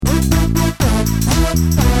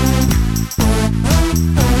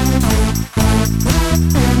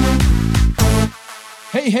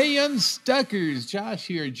Unstuckers. Josh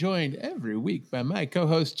here, joined every week by my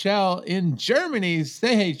co-host Chal in Germany.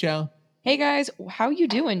 Say hey, Chal. Hey guys, how you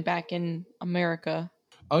doing back in America?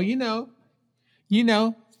 Oh,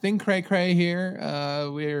 thing cray here.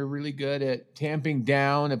 We're really good at tamping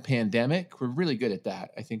down a pandemic. We're really good at that.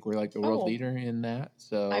 I think we're like the world leader in that.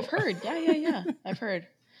 So I've heard. Yeah. I've heard.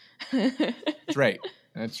 That's right.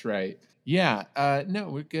 That's right. Yeah. No,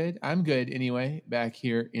 we're good. I'm good anyway. Back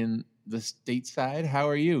here in the stateside. How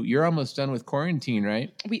are you? You're almost done with quarantine,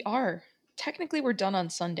 right? We are. Technically, we're done on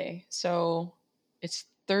Sunday, so it's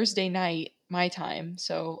Thursday night, my time.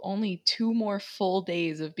 So only 2 more full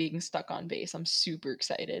days of being stuck on base. I'm super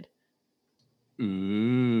excited.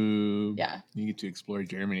 Ooh. Yeah. You get to explore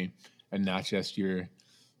Germany and not just your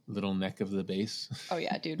little neck of the base. Oh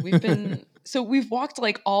yeah, dude. We've walked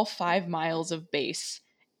like all 5 miles of base,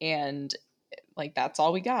 and like that's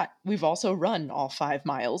all we got. We've also run all 5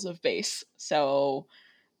 miles of base. So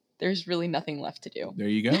there's really nothing left to do. There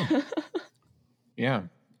you go. Yeah.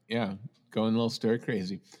 Going a little stir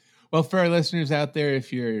crazy. Well, for our listeners out there,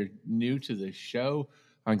 if you're new to the show,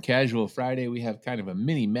 on Casual Friday, we have kind of a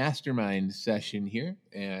mini mastermind session here,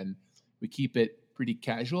 and we keep it pretty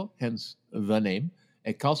casual, hence the name.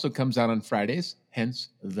 It also comes out on Fridays, hence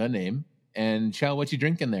the name. And Chal, what you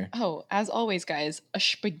drinking there? Oh, as always, guys, a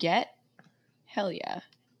spaghetti. Hell yeah.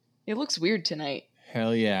 It looks weird tonight.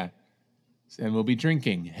 Hell yeah. And we'll be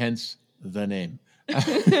drinking, hence the name.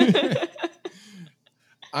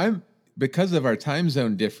 Because of our time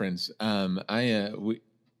zone difference, it's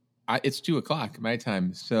 2:00 my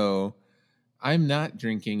time, so I'm not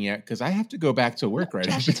drinking yet because I have to go back to work right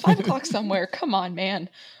Josh, after. it's 5:00 somewhere. Come on, man.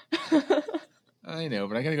 I know,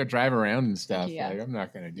 but I gotta go drive around and stuff. Okay, yeah. Like, I'm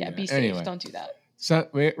not gonna do that. Be safe. Anyway, don't do that. So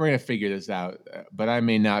we're gonna figure this out, but I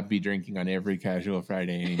may not be drinking on every Casual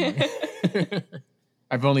Friday anymore.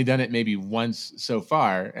 I've only done it maybe once so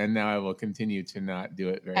far, and now I will continue to not do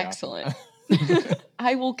it very Excellent. often.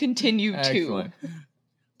 I will continue Excellent. too.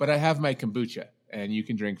 But I have my kombucha, and you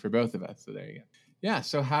can drink for both of us. So there you go. Yeah.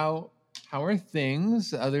 So how are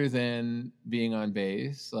things other than being on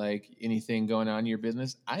base? Like anything going on in your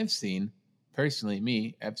business? I've seen more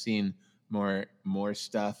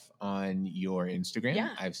stuff on your Instagram.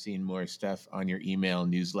 Yeah. I've seen more stuff on your email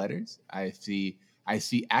newsletters. I see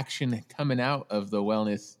action coming out of the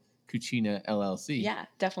Wellness Cucina LLC. Yeah,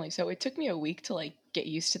 definitely. So it took me a week to like get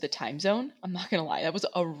used to the time zone. I'm not going to lie. That was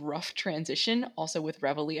a rough transition. Also with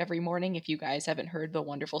Reveille every morning. If you guys haven't heard the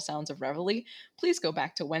wonderful sounds of Reveille, please go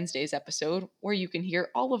back to Wednesday's episode where you can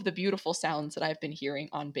hear all of the beautiful sounds that I've been hearing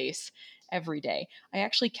on base every day. I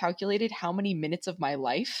actually calculated how many minutes of my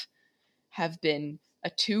life have been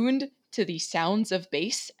attuned to the sounds of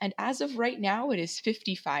base. And as of right now, it is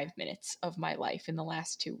 55 minutes of my life in the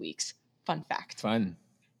last 2 weeks. Fun fact. Fun.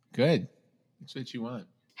 Good. That's what you want.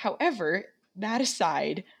 However, that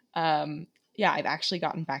aside, I've actually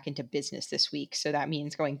gotten back into business this week. So that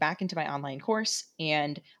means going back into my online course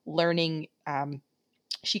and learning,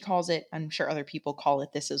 she calls it, I'm sure other people call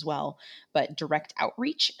it this as well, but direct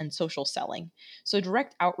outreach and social selling. So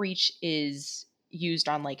direct outreach is used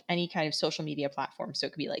on like any kind of social media platform. So it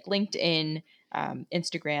could be like LinkedIn,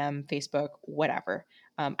 Instagram, Facebook, whatever.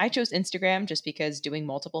 I chose Instagram just because doing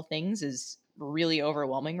multiple things is really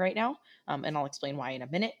overwhelming right now. And I'll explain why in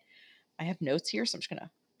a minute. I have notes here, so I'm just going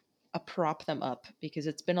to prop them up because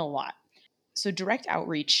it's been a lot. So direct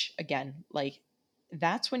outreach, again, like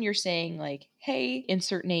that's when you're saying like, hey,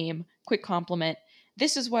 insert name, quick compliment.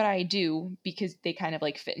 This is what I do because they kind of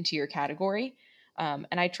like fit into your category. And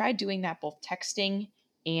I tried doing that both texting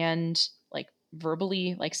and like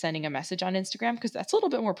verbally, like sending a message on Instagram because that's a little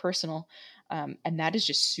bit more personal. And that is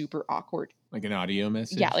just super awkward. Like an audio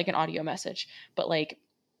message? Yeah, like an audio message. But like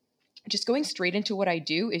just going straight into what I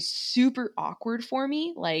do is super awkward for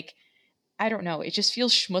me. Like, I don't know. It just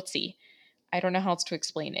feels schmutzy. I don't know how else to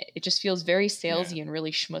explain it. It just feels very salesy and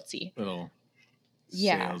really schmutzy. Little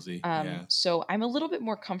yeah. salesy. So I'm a little bit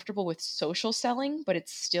more comfortable with social selling, but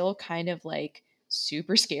it's still kind of like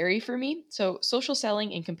super scary for me. So social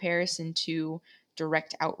selling in comparison to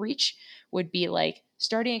direct outreach would be like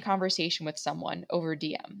starting a conversation with someone over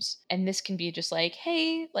DMs. And this can be just like,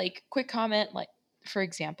 hey, like quick comment, like for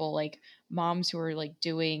example, like moms who are like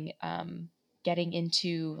doing getting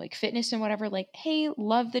into like fitness and whatever, like, hey,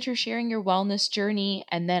 love that you're sharing your wellness journey.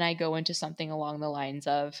 And then I go into something along the lines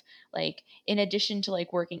of like, in addition to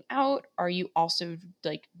like working out, are you also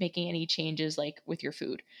like making any changes like with your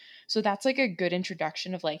food? So that's like a good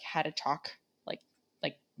introduction of like how to talk, like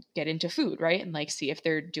get into food, right? And like see if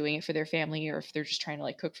they're doing it for their family or if they're just trying to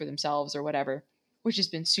like cook for themselves or whatever, which has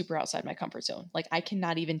been super outside my comfort zone. Like I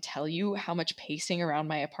cannot even tell you how much pacing around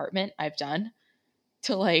my apartment I've done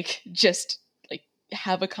to like just like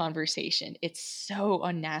have a conversation. It's so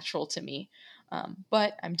unnatural to me.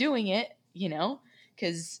 But I'm doing it,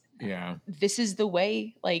 because Yeah. this is the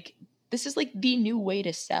way, like, this is like the new way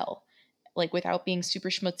to sell, like without being super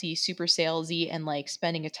schmutzy, super salesy, and like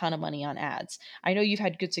spending a ton of money on ads. I know you've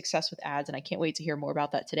had good success with ads, and I can't wait to hear more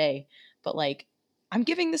about that today. But like, I'm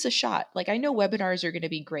giving this a shot. Like, I know webinars are going to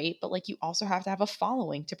be great, but like, you also have to have a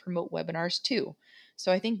following to promote webinars too.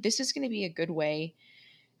 So I think this is going to be a good way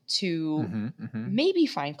to Mm-hmm, mm-hmm. maybe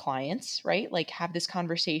find clients, right? Like, have this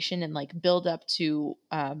conversation and like build up to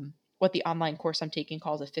what the online course I'm taking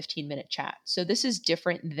calls a 15-minute chat. So this is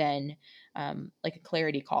different than like a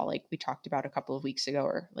clarity call, like we talked about a couple of weeks ago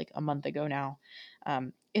or like a month ago now,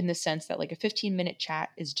 in the sense that like a 15-minute chat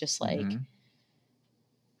is just like Mm-hmm.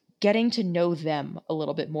 getting to know them a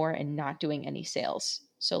little bit more and not doing any sales.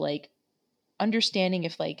 So like understanding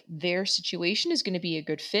if like their situation is going to be a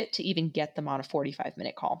good fit to even get them on a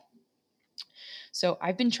 45-minute call. So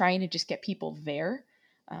I've been trying to just get people there.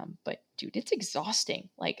 But dude, it's exhausting.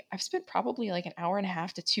 Like, I've spent probably like an hour and a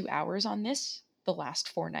half to 2 hours on this the last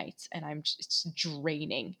 4 nights, and it's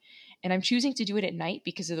draining. And I'm choosing to do it at night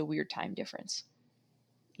because of the weird time difference,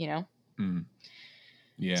 you know? Mm.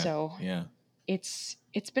 Yeah. So Yeah. it's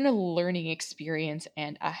been a learning experience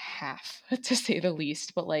and a half, to say the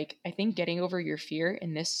least. But like, I think getting over your fear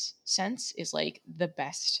in this sense is like the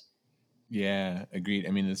best. Yeah, agreed.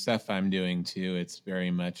 I mean, the stuff I'm doing too, it's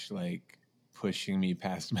very much like pushing me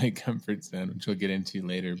past my comfort zone, which we'll get into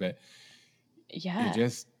later, but you Yeah.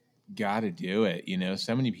 just got to do it.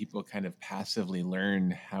 So many people kind of passively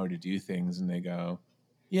learn how to do things and they go,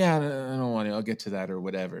 yeah, I don't want to, I'll get to that, or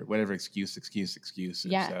whatever excuses.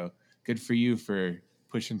 Yeah. So good for you for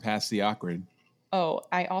pushing past the awkward. Oh,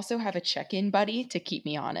 I also have a check-in buddy to keep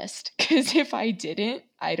me honest, because if I didn't,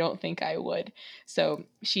 I don't think I would. So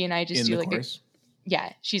she and I just In do the like course.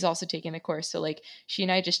 yeah, she's also taking the course. So like she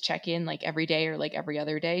and I just check in like every day or like every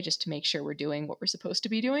other day just to make sure we're doing what we're supposed to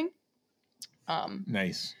be doing.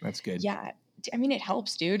 Nice. That's good. Yeah, I mean, it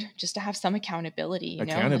helps, dude, just to have some accountability, unless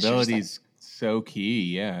you're just Accountability like, is so key.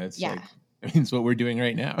 Yeah. It's yeah. like, I mean, it's what we're doing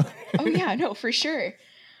right now. Oh yeah, no, for sure.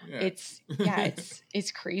 Yeah. It's yeah,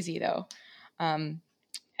 it's crazy though. Um,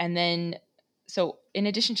 And then, so in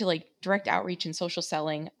addition to like direct outreach and social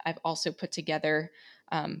selling, I've also put together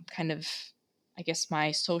kind of, I guess,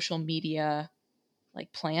 my social media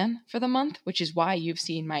like plan for the month, which is why you've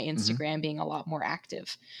seen my Mm-hmm. Instagram being a lot more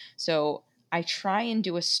active. So I try and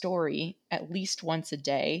do a story at least once a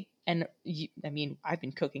day. And I mean, I've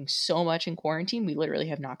been cooking so much in quarantine. We literally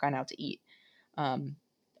have not gone out to eat um,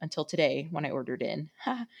 until today when I ordered in.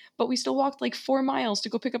 But we still walked like 4 miles to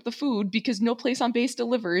go pick up the food because no place on base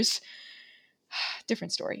delivers.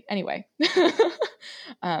 Different story. Anyway.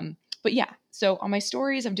 But yeah, so on my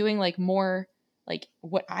stories, I'm doing like more like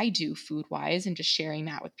what I do food wise and just sharing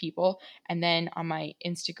that with people. And then on my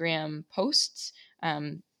Instagram posts,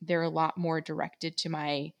 they're a lot more directed to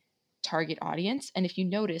my target audience. And if you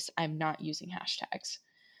notice, I'm not using hashtags.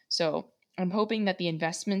 So I'm hoping that the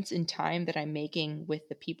investments in time that I'm making with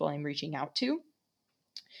the people I'm reaching out to,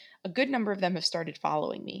 a good number of them have started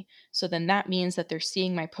following me. So then that means that they're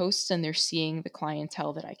seeing my posts and they're seeing the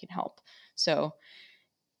clientele that I can help. So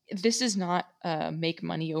this is not a make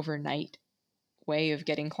money overnight way of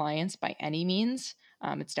getting clients by any means.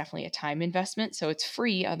 It's definitely a time investment. So it's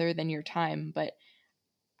free other than your time. But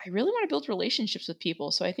I really want to build relationships with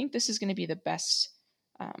people. So I think this is going to be the best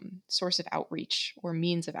source of outreach or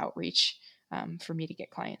means of outreach for me to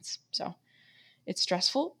get clients. So it's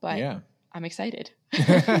stressful, but Yeah. I'm excited.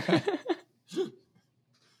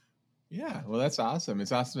 Yeah, well, that's awesome.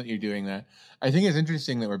 It's awesome that you're doing that. I think it's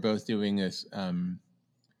interesting that we're both doing this,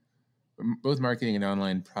 both marketing an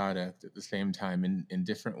online product at the same time in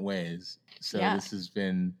different ways. So Yeah. this has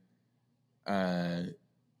been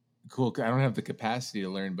cool. I don't have the capacity to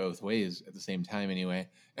learn both ways at the same time anyway.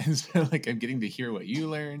 And so like I'm getting to hear what you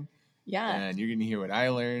learn Yeah. and you're getting to hear what I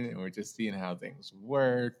learn, and we're just seeing how things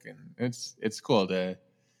work. And it's cool that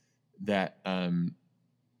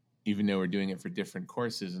even though we're doing it for different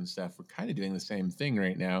courses and stuff, we're kind of doing the same thing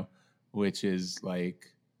right now, which is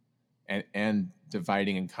like, and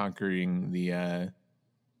dividing and conquering the,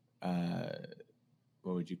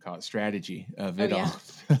 what would you call it? Strategy of it all.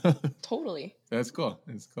 Totally. That's cool.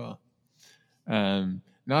 That's cool.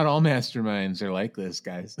 Not all masterminds are like this,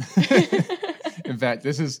 guys. In fact,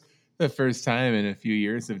 this is the first time in a few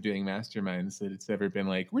years of doing masterminds that it's ever been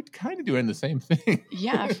like, we're kind of doing the same thing.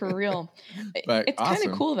 Yeah, for real. But It's awesome.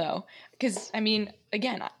 kind of cool though, because I mean,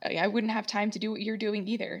 again, I wouldn't have time to do what you're doing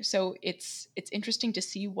either. So it's interesting to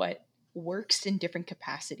see what works in different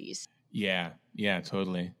capacities. Yeah,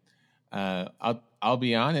 totally. I'll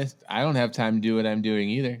be honest. I don't have time to do what I'm doing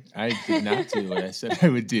either. I did not do what I said I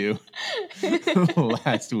would do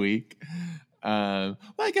last week. Well,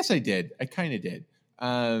 I guess I did. I kind of did.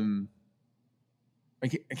 I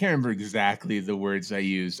can't remember exactly the words I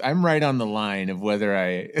used. I'm right on the line of whether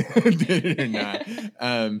I did it or not.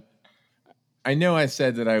 I know I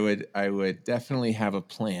said that I would definitely have a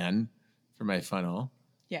plan for my funnel.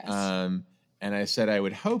 Yes. And I said I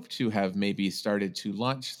would hope to have maybe started to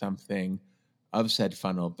launch something of said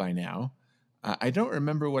funnel by now. I don't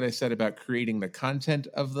remember what I said about creating the content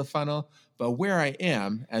of the funnel, but where I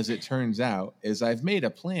am, as it turns out, is I've made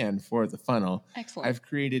a plan for the funnel. Excellent. I've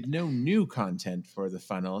created no new content for the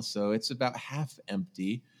funnel, so it's about half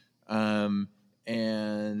empty.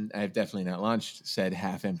 And I've definitely not launched said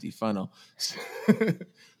half empty funnel.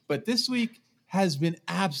 But this week has been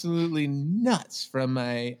absolutely nuts from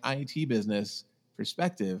my IT business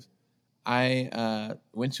perspective. I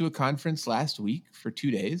went to a conference last week for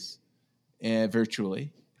 2 days.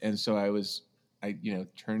 Virtually, and so I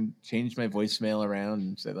changed my voicemail around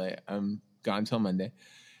and said like I'm gone till Monday.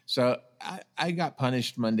 So I got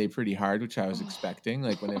punished Monday pretty hard, which I was expecting.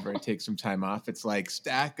 Like whenever I take some time off, it's like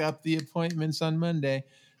stack up the appointments on Monday,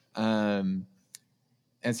 and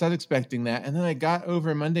so I was expecting that. And then I got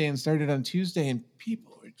over Monday and started on Tuesday, and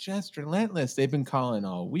people were just relentless. They've been calling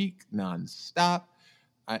all week nonstop.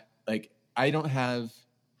 I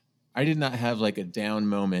did not have like a down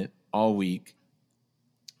moment all week,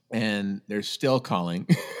 and they're still calling.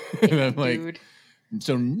 And I'm like, dude.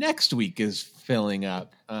 So next week is filling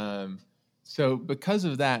up. So because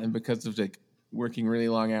of that, and because of like working really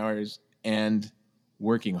long hours and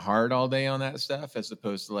working hard all day on that stuff, as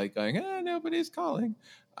opposed to like going, nobody's calling,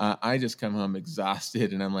 I just come home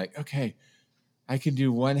exhausted, and I'm like, okay, I can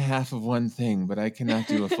do one half of one thing, but I cannot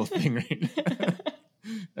do a full thing right now.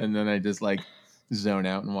 And then I just like zone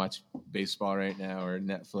out and watch baseball right now or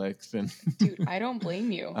Netflix. And dude, I don't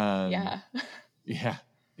blame you. Yeah,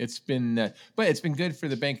 it's been but it's been good for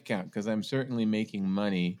the bank account because I'm certainly making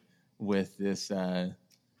money with this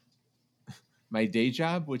my day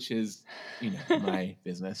job, which is my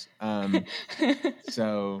business.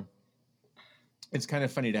 So it's kind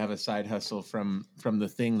of funny to have a side hustle from the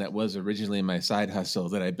thing that was originally my side hustle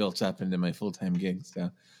that I built up into my full-time gig.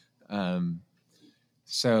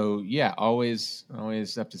 So yeah, always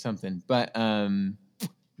up to something, but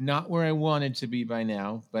not where I wanted to be by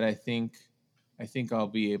now. But I think I'll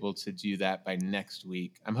be able to do that by next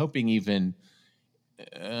week. I'm hoping even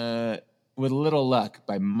with a little luck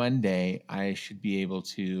by Monday, I should be able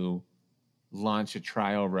to launch a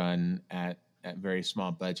trial run at very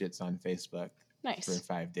small budgets on Facebook. Nice. For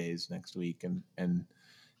 5 days next week, and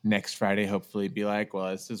next Friday, hopefully be like, well,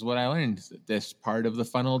 this is what I learned. This part of the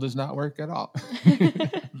funnel does not work at all.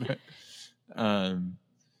 But,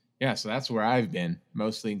 so that's where I've been,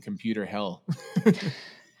 mostly in computer hell.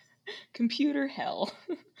 Computer hell.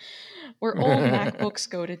 Where old MacBooks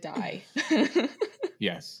go to die.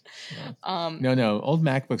 Yes. No, old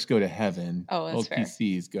MacBooks go to heaven. Oh, that's old fair.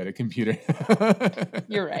 PCs go to computer.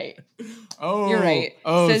 You're right. Oh, you're right.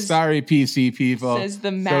 Oh, sorry, PC people. Says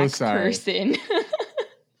the Mac person.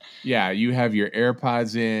 Yeah, you have your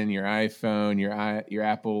AirPods in, your iPhone, your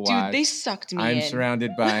Apple Watch. Dude, they sucked me I'm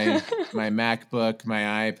surrounded by my MacBook,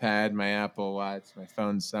 my iPad, my Apple Watch, my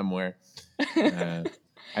phone somewhere. I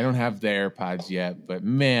don't have the AirPods yet, but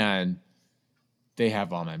man, they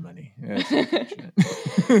have all my money.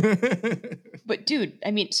 But dude,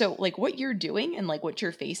 I mean, so like what you're doing and like what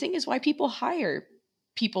you're facing is why people hire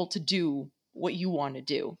people to do what you want to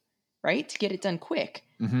do, right? To get it done quick.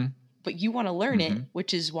 Mm-hmm. But you want to learn it,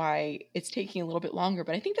 which is why it's taking a little bit longer.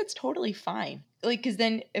 But I think that's totally fine. Like, because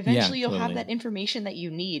then eventually you'll have that information that you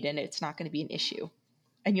need, and it's not going to be an issue,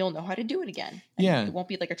 and you'll know how to do it again. And it won't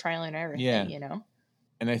be like a trial and error thing,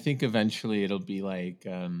 And I think eventually it'll be like,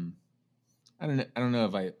 I don't know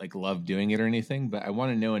if I like love doing it or anything, but I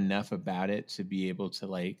want to know enough about it to be able to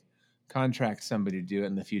like contract somebody to do it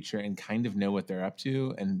in the future and kind of know what they're up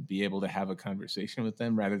to and be able to have a conversation with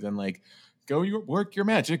them rather than like, go work your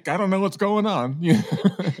magic. I don't know what's going on.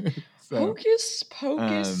 Hocus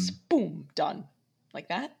pocus, boom, done. Like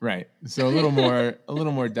that. Right. So a little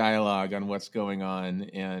more dialogue on what's going on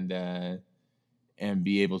and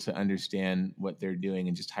be able to understand what they're doing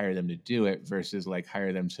and just hire them to do it versus like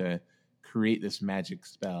hire them to create this magic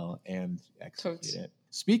spell and execute it.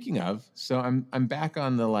 Speaking of, so I'm back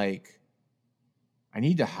on the like, I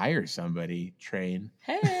need to hire somebody train.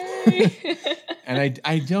 Hey. And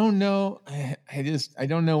I don't know. I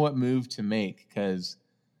don't know what move to make because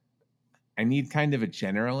I need kind of a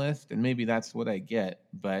generalist, and maybe that's what I get.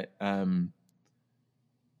 But I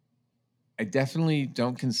I definitely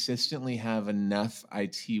don't consistently have enough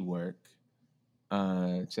IT work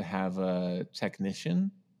to have a technician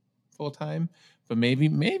full time, but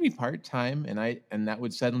maybe part time, and that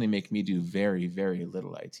would suddenly make me do very very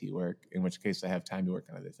little IT work. In which case, I have time to work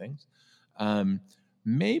on other things. Um,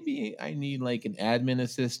 Maybe I need like an admin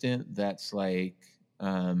assistant that's like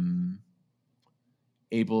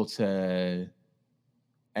able to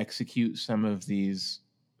execute some of these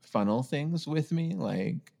funnel things with me,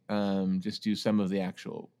 like just do some of the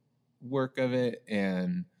actual work of it,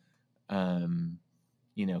 and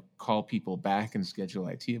call people back and schedule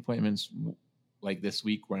IT appointments. Like this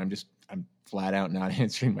week, where I'm flat out not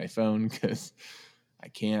answering my phone because I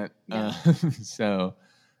can't. Yeah. So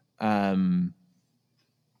I'm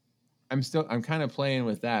kind of playing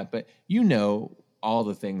with that, but all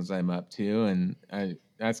the things I'm up to, and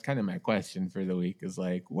that's kind of my question for the week is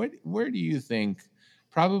like, where do you think?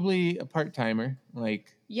 Probably a part-timer,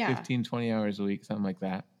 like Yeah. 15, 20 hours a week, something like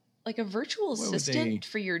that. Like a virtual assistant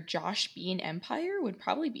for your Josh Bean empire would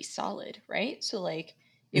probably be solid, right? So like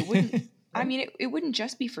it wouldn't Right. I mean it wouldn't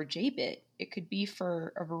just be for JBit. It could be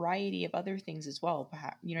for a variety of other things as well,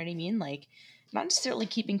 perhaps. You know what I mean? Like not necessarily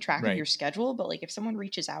keeping track of your schedule, but like if someone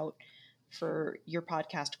reaches out for your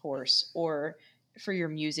podcast course or for your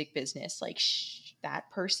music business, like that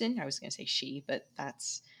person, I was going to say she, but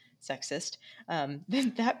that's sexist.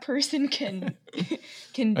 Then that person can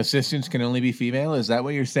assistants can only be female. Is that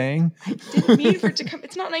what you're saying? I didn't mean for it to come.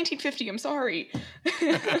 It's not 1950. I'm sorry.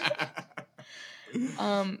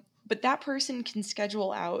 But that person can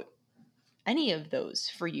schedule out any of those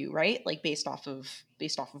for you, right? Like based off of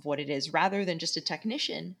what it is, rather than just a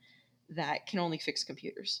technician that can only fix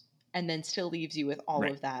computers and then still leaves you with all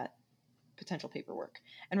of that potential paperwork.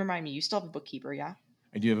 And remind me, you still have a bookkeeper, yeah?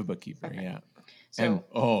 I do have a bookkeeper, Okay. yeah. So, and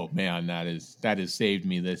oh man, that has saved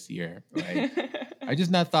me this year. Right? I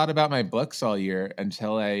just not thought about my books all year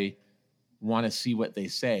until I want to see what they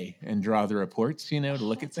say and draw the reports, to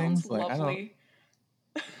look at things. Like lovely.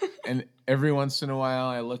 And every once in a while,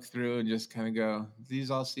 I look through and just kind of go,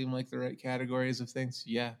 "These all seem like the right categories of things."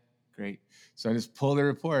 Yeah, great. So I just pull the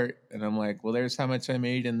report, and I'm like, "Well, there's how much I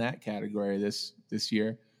made in that category this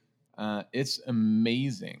year." It's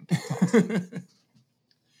amazing. Awesome.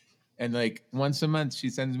 And like once a month, she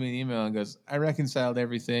sends me an email and goes, "I reconciled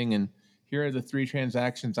everything, and here are the 3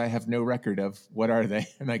 transactions I have no record of. What are they?"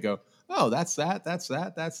 And I go, "Oh, that's that, that's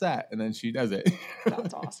that, that's that." And then she does it.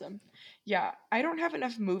 That's awesome. Yeah, I don't have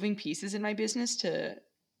enough moving pieces in my business to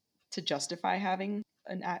justify having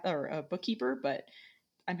a bookkeeper, but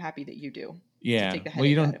I'm happy that you do. Yeah. To take the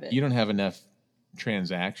headache out of it. You don't have enough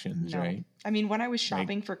transactions, no. right? I mean, when I was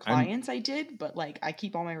shopping for clients, I did, but like I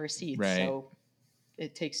keep all my receipts, right. So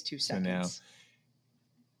it takes 2 seconds. So now,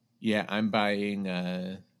 yeah, I'm buying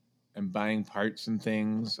parts and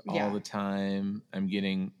things all the time. I'm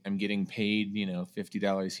getting paid,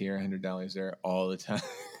 $50 here, $100 there all the time.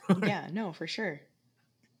 Yeah, no, for sure.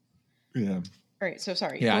 Yeah. All right, so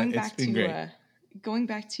sorry. Yeah, Going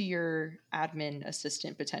back to your admin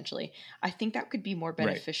assistant potentially, I think that could be more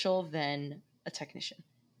beneficial than a technician,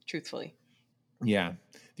 truthfully. Yeah.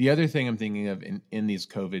 The other thing I'm thinking of in these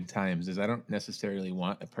COVID times is I don't necessarily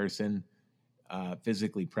want a person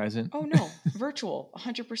physically present. Oh, no. Virtual,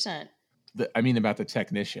 100%. I mean about the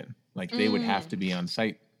technician. Like they would have to be on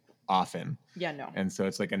site often. Yeah, no. And so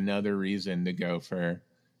it's like another reason to go for,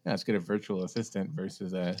 let's get a virtual assistant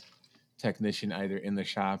versus a technician either in the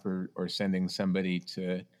shop or sending somebody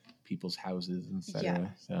to people's houses, etc. Yeah.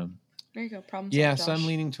 So there you go. Problem solved, Josh. So I'm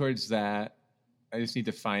leaning towards that. I just need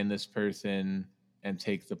to find this person and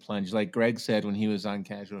take the plunge. Like Greg said when he was on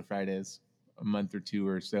Casual Fridays a month or 2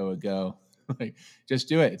 or so ago, like just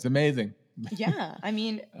do it. It's amazing. Yeah, I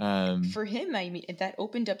mean, for him, I mean that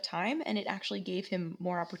opened up time and it actually gave him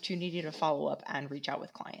more opportunity to follow up and reach out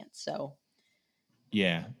with clients. So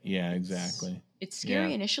yeah, exactly. It's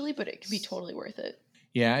scary initially, but it can be totally worth it.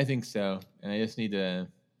 Yeah, I think so. And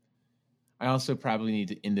I also probably need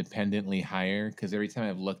to independently hire, because every time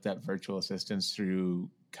I've looked up virtual assistants through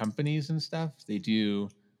companies and stuff, they do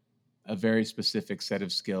a very specific set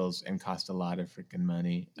of skills and cost a lot of freaking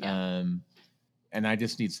money. Yeah. And I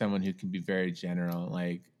just need someone who can be very general.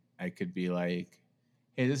 Like I could be like,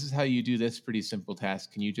 "Hey, this is how you do this pretty simple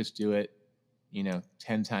task. Can you just do it,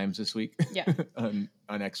 10 times this week?" Yeah. on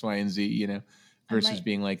X, Y, and Z, versus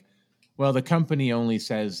being like, "Well, the company only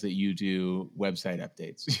says that you do website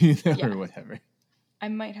updates," or whatever. I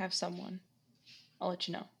might have someone. I'll let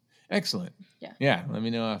you know. Excellent. Yeah. Yeah. Let me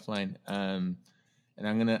know offline. And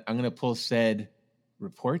I'm gonna pull said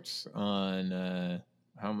reports on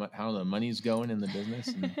how the money's going in the business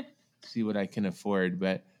and see what I can afford.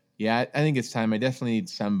 But yeah, I think it's time. I definitely need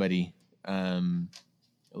somebody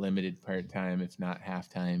limited part-time, if not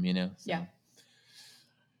half-time, So Yeah.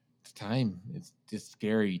 it's time. It's just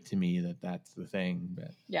scary to me that that's the thing,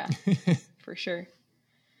 but Yeah, for sure.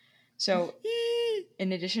 So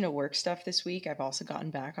in addition to work stuff this week, I've also gotten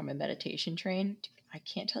back on my meditation train. Dude, I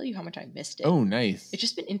can't tell you how much I missed it. Oh, nice. It's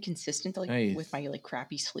just been inconsistent, like Nice. with my like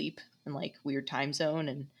crappy sleep and like weird time zone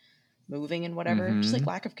and moving and whatever. Just like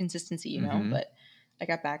lack of consistency, you know. But I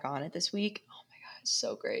got back on it this week. Oh my god, it's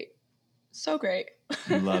so great, so great.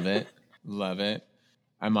 Love it, love it.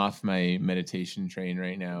 I'm off my meditation train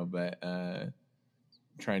right now, but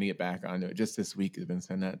trying to get back onto it. Just this week has been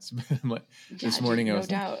so nuts. This morning I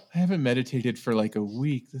was like, I haven't meditated for like a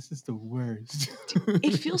week. This is the worst.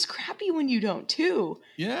 It feels crappy when you don't too.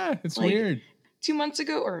 Yeah, it's like, weird. 2 months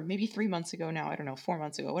ago, or maybe 3 months ago now, I don't know, 4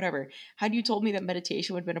 months ago, whatever. Had you told me that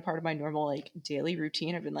meditation would have been a part of my normal like daily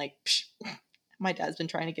routine, I've been like, psh, my dad's been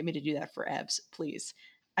trying to get me to do that for EBS, please.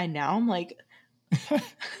 And now I'm like,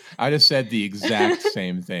 I just said the exact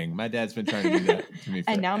same thing. My dad's been trying to do that to me forever.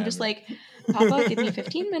 And now I'm just like, Papa, give me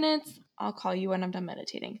 15 minutes. I'll call you when I'm done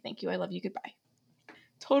meditating. Thank you. I love you. Goodbye.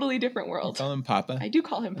 Totally different world. You call him Papa? I do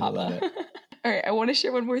call him Papa. All right. I want to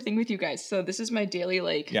share one more thing with you guys. So this is my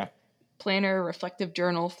daily planner, reflective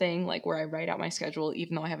journal thing, like where I write out my schedule,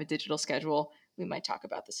 even though I have a digital schedule. We might talk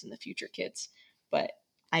about this in the future, kids. But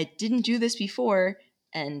I didn't do this before.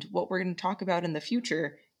 And what we're going to talk about in the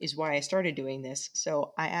future is why I started doing this.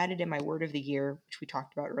 So I added in my word of the year, which we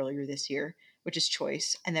talked about earlier this year, which is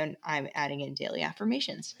choice. And then I'm adding in daily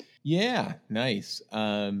affirmations. Yeah, nice.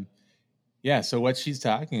 So what she's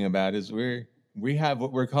talking about is we have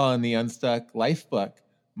what we're calling the Unstuck Life Book.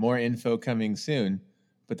 More info coming soon,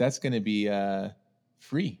 but that's going to be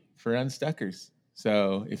free for Unstuckers.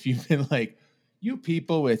 So if you've been like, you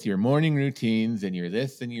people with your morning routines and you're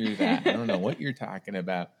this and you're that, I don't know what you're talking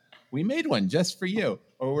about. We made one just for you,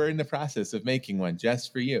 or we're in the process of making one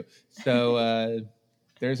just for you. So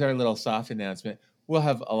there's our little soft announcement. We'll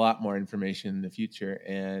have a lot more information in the future.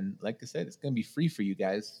 And like I said, it's going to be free for you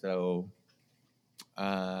guys. So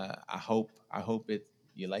I hope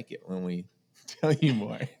you like it when we tell you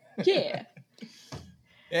more. Yeah.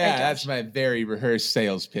 Yeah, that's my very rehearsed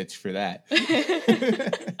sales pitch for that.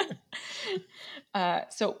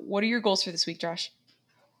 So what are your goals for this week, Josh?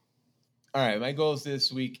 All right, my goals this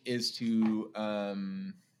week is to,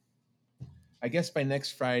 I guess by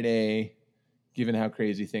next Friday, given how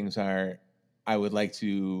crazy things are, I would like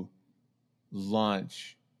to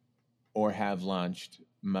launch or have launched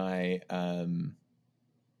my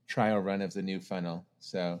trial run of the new funnel.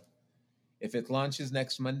 So if it launches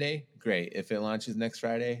next Monday, great. If it launches next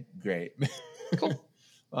Friday, great. Cool. As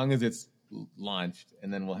long as it's launched,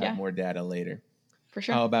 and then we'll have more data later. For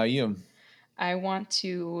sure. How about you? I want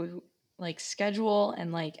to schedule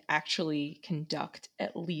and actually conduct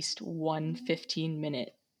at least one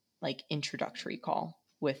 15-minute introductory call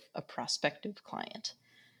with a prospective client.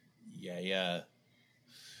 Yeah.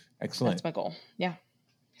 Excellent. That's my goal. Yeah.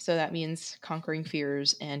 So that means conquering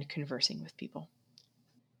fears and conversing with people.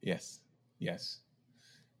 Yes.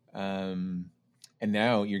 And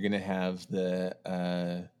now you're going to have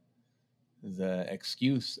the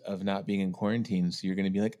excuse of not being in quarantine. So you're going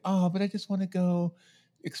to be like, oh, but I just want to go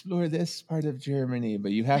explore this part of Germany.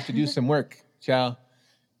 But you have to do some work, Chal.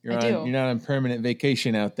 You're not on permanent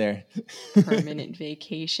vacation out there. Permanent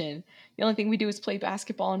vacation. The only thing we do is play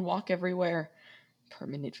basketball and walk everywhere.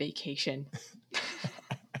 Permanent vacation.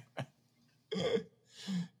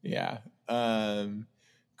 Yeah.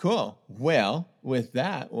 Cool. Well, with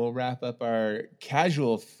that, we'll wrap up our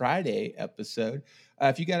Casual Friday episode.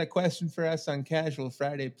 If you got a question for us on Casual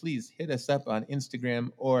Friday, please hit us up on Instagram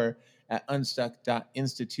or at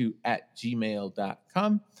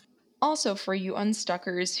unstuck.institute@gmail.com. Also, for you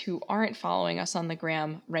Unstuckers who aren't following us on the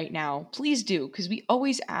gram right now, please do, because we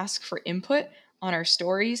always ask for input on our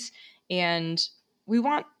stories, and we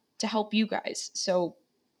want to help you guys. So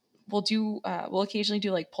we'll occasionally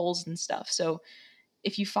do polls and stuff. So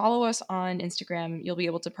if you follow us on Instagram, you'll be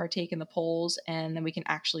able to partake in the polls, and then we can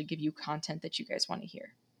actually give you content that you guys want to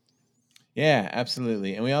hear. Yeah,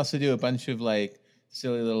 absolutely. And we also do a bunch of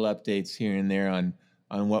silly little updates here and there on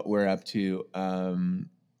what we're up to.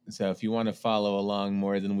 So if you want to follow along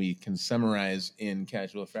more than we can summarize in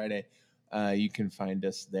Casual Friday, you can find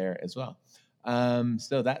us there as well.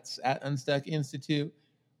 So that's at Unstuck Institute.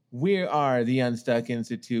 We are the Unstuck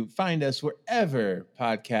Institute. Find us wherever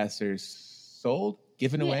podcasts are sold,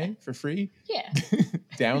 given away for free. Yeah.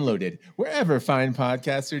 Downloaded. Wherever fine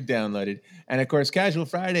podcasts are downloaded. And of course, Casual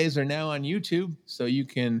Fridays are now on YouTube. So you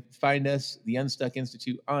can find us, the Unstuck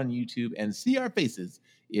Institute, on YouTube and see our faces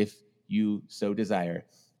if you so desire.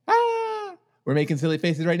 We're making silly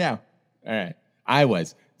faces right now. All right. I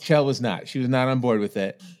was. Chell was not. She was not on board with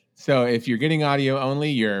it. So if you're getting audio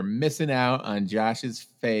only, you're missing out on Josh's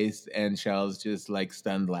face and Chell's just like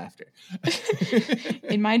stunned laughter.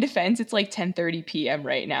 In my defense, it's like 10:30 p.m.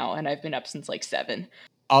 right now, and I've been up since like 7.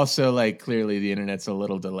 Also, like, clearly the internet's a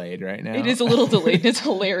little delayed right now. It is a little delayed. It's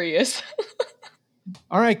hilarious.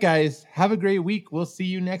 All right, guys. Have a great week. We'll see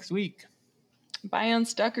you next week. Bye,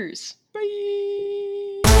 Unstuckers.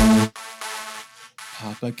 Bye.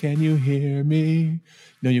 Papa, can you hear me?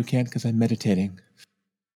 No, you can't because I'm meditating.